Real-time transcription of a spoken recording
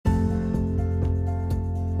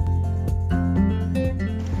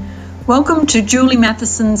Welcome to Julie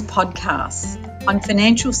Matheson's podcast on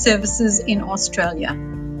financial services in Australia.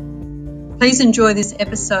 Please enjoy this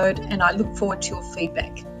episode and I look forward to your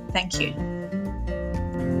feedback. Thank you.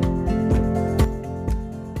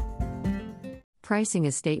 Pricing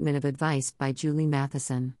a Statement of Advice by Julie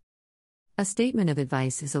Matheson. A statement of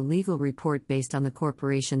advice is a legal report based on the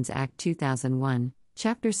Corporations Act 2001,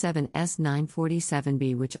 Chapter 7 S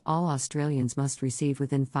 947B, which all Australians must receive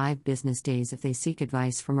within 5 business days if they seek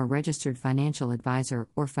advice from a registered financial advisor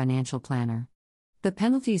or financial planner. The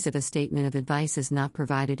penalties if a statement of advice is not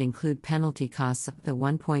provided include penalty costs up to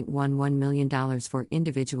 $1.11 million for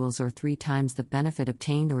individuals or 3 times the benefit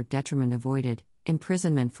obtained or detriment avoided,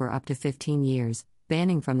 imprisonment for up to 15 years,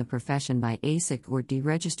 banning from the profession by ASIC or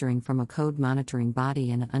deregistering from a code monitoring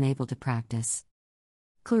body and unable to practice.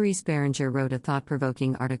 Clarice Berenger wrote a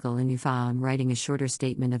thought-provoking article in UFA on writing a shorter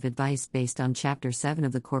statement of advice based on Chapter 7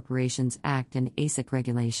 of the Corporations Act and ASIC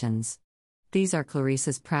regulations. These are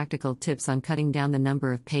Clarice's practical tips on cutting down the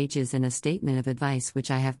number of pages in a statement of advice,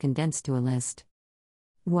 which I have condensed to a list.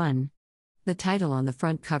 1. The title on the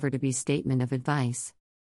front cover to be Statement of Advice.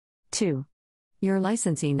 2. Your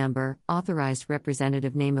licensee number, authorized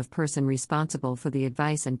representative name of person responsible for the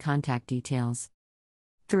advice and contact details.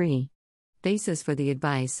 3. Basis for the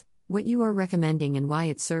advice, what you are recommending and why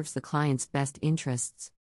it serves the client's best interests.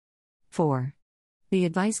 4. The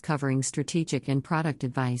advice covering strategic and product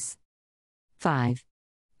advice. 5.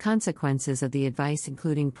 Consequences of the advice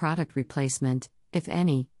including product replacement, if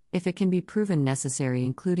any, if it can be proven necessary,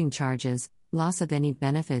 including charges, loss of any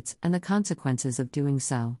benefits, and the consequences of doing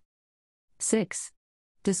so. 6.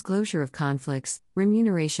 Disclosure of conflicts,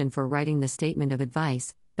 remuneration for writing the statement of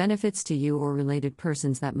advice, benefits to you or related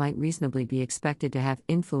persons that might reasonably be expected to have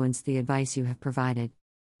influenced the advice you have provided.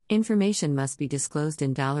 Information must be disclosed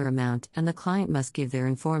in dollar amount and the client must give their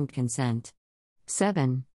informed consent.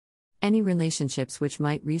 7. Any relationships which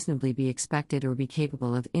might reasonably be expected or be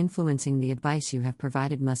capable of influencing the advice you have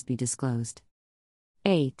provided must be disclosed.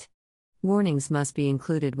 8. Warnings must be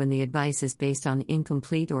included when the advice is based on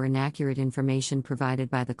incomplete or inaccurate information provided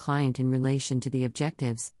by the client in relation to the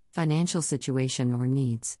objectives, financial situation, or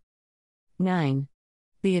needs. 9.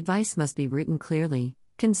 The advice must be written clearly,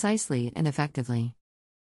 concisely, and effectively.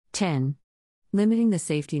 10. Limiting the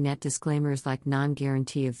safety net disclaimers like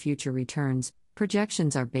non-guarantee of future returns,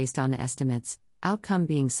 projections are based on estimates, outcome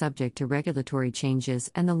being subject to regulatory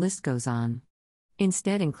changes, and the list goes on.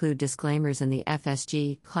 Instead, include disclaimers in the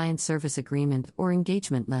FSG, Client Service Agreement, or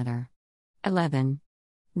Engagement Letter. 11.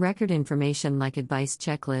 Record information like advice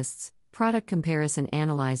checklists, product comparison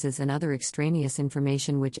analyses, and other extraneous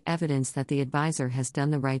information which evidence that the advisor has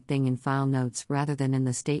done the right thing in file notes rather than in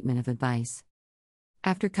the statement of advice.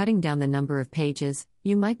 After cutting down the number of pages,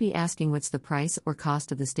 you might be asking, what's the price or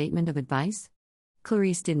cost of the statement of advice?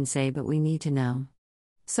 Clarice didn't say, but we need to know.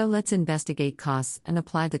 So let's investigate costs and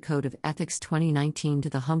apply the Code of Ethics 2019 to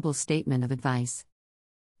the humble statement of advice.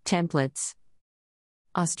 Templates.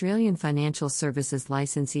 Australian financial services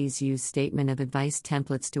licensees use statement of advice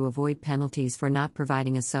templates to avoid penalties for not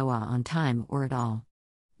providing a SOA on time or at all.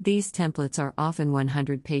 These templates are often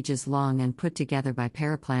 100 pages long and put together by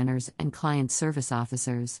paraplanners and client service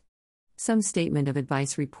officers. Some statement of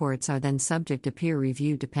advice reports are then subject to peer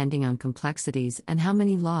review depending on complexities and how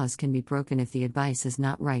many laws can be broken if the advice is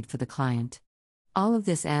not right for the client. All of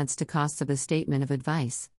this adds to costs of a statement of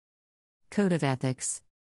advice. Code of Ethics.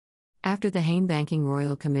 After the Hayne Banking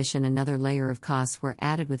Royal Commission, another layer of costs were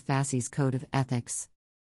added with FASI's Code of Ethics.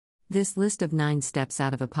 This list of 9 steps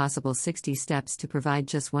out of a possible 60 steps to provide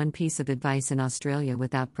just one piece of advice in Australia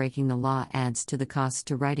without breaking the law adds to the costs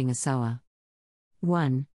to writing a SOA.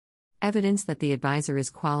 1. Evidence that the advisor is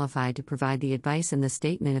qualified to provide the advice in the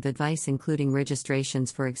statement of advice, including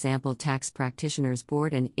registrations, for example, Tax Practitioners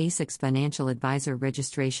Board and ASIC's Financial Advisor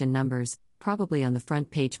registration numbers, probably on the front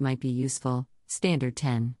page, might be useful. Standard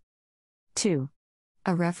 10. 2.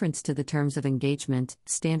 A reference to the terms of engagement,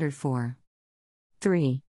 Standard 4.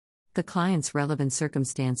 3. The client's relevant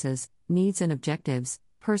circumstances, needs and objectives,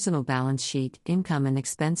 personal balance sheet, income and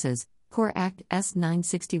expenses, Core Act S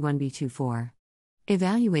 961B24.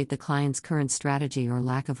 Evaluate the client's current strategy or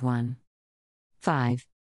lack of one. 5.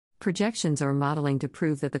 Projections or modeling to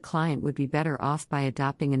prove that the client would be better off by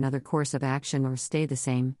adopting another course of action or stay the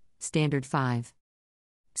same, Standard 5.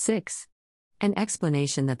 6. An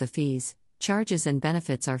explanation that the fees, charges and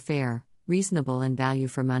benefits are fair, reasonable and value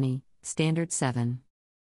for money, Standard 7.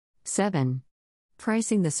 7.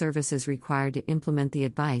 Pricing the services required to implement the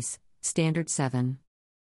advice, Standard 7.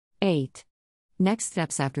 8. Next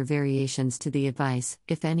steps after variations to the advice,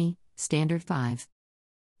 if any, Standard 5.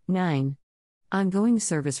 9. Ongoing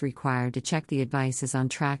service required to check the advice is on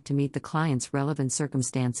track to meet the client's relevant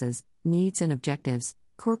circumstances, needs, and objectives.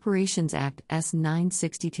 Corporations Act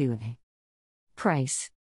S962A. Price.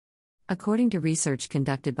 According to research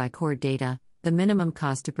conducted by Core Data, the minimum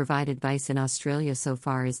cost to provide advice in Australia so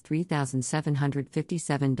far is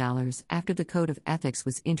 $3,757 after the Code of Ethics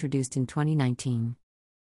was introduced in 2019.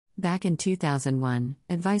 Back in 2001,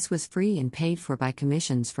 advice was free and paid for by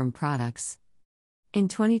commissions from products. In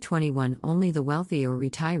 2021, only the wealthy or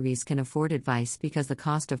retirees can afford advice because the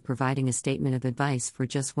cost of providing a statement of advice for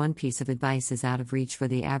just one piece of advice is out of reach for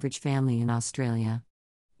the average family in Australia.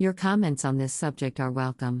 Your comments on this subject are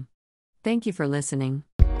welcome. Thank you for listening.